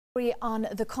On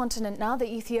the continent now,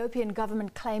 the Ethiopian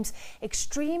government claims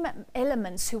extreme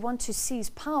elements who want to seize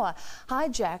power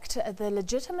hijacked the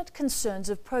legitimate concerns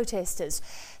of protesters,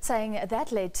 saying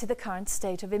that led to the current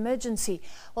state of emergency.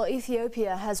 Well,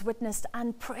 Ethiopia has witnessed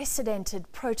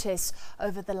unprecedented protests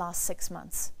over the last 6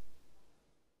 months.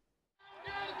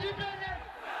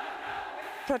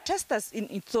 Protesters in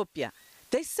Ethiopia,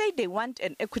 they say they want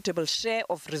an equitable share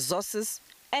of resources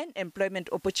and employment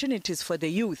opportunities for the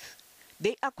youth.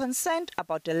 They are concerned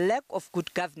about the lack of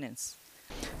good governance.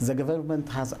 The government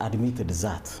has admitted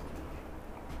that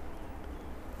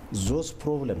those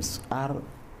problems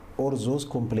or those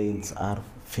complaints are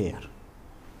fair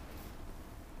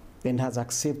and has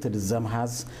accepted them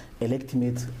as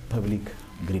legitimate public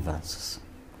grievances.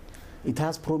 It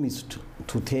has promised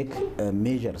to take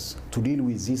measures to deal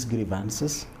with these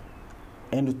grievances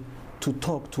and to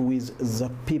talk with the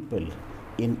people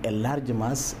in a large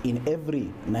mass in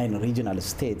every 9 regional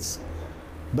states.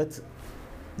 But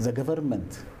the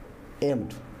government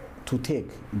aimed to take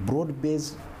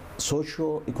broad-based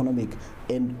socio-economic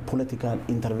and political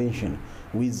intervention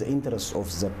with the interests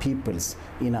of the peoples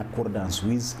in accordance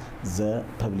with the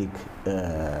public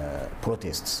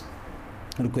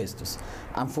requests.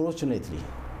 Unfortunately,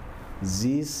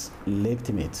 these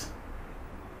legitimate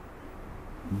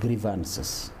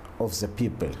grievances of the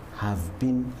people have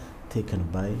been taken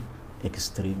by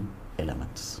extreme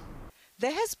elements.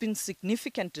 There has been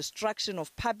significant destruction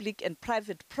of public and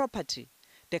private property.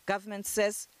 The government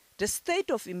says the state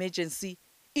of emergency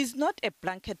is not a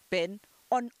blanket ban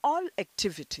on all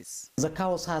activities. The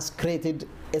chaos has created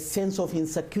a sense of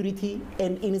insecurity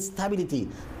and instability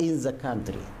in the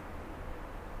country.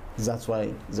 That's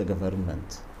why the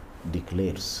government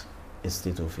declares a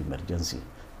state of emergency,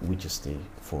 which stays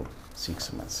for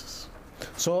 6 months.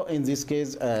 So in this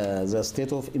case, the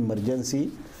state of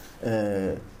emergency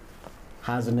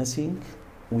has nothing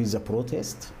with the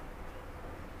protest,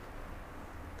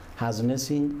 has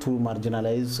nothing to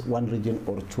marginalize one region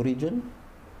or 2 regions,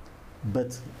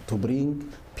 but to bring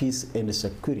peace and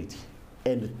security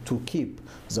and to keep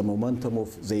the momentum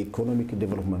of the economic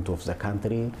development of the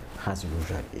country as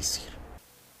usual is here.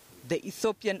 The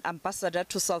Ethiopian ambassador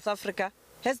to South Africa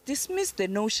has dismissed the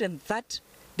notion that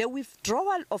the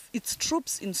withdrawal of its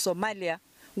troops in Somalia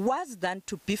was done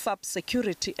to beef up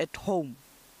security at home.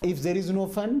 If there is no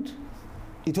fund,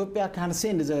 Ethiopia can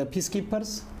send the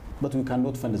peacekeepers, but we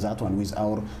cannot fund that one with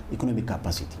our economic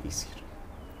capacity is here.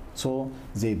 So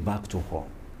they back to home.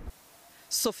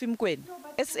 Sophie Mkwen,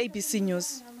 SABC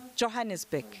News,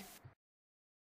 Johannesburg.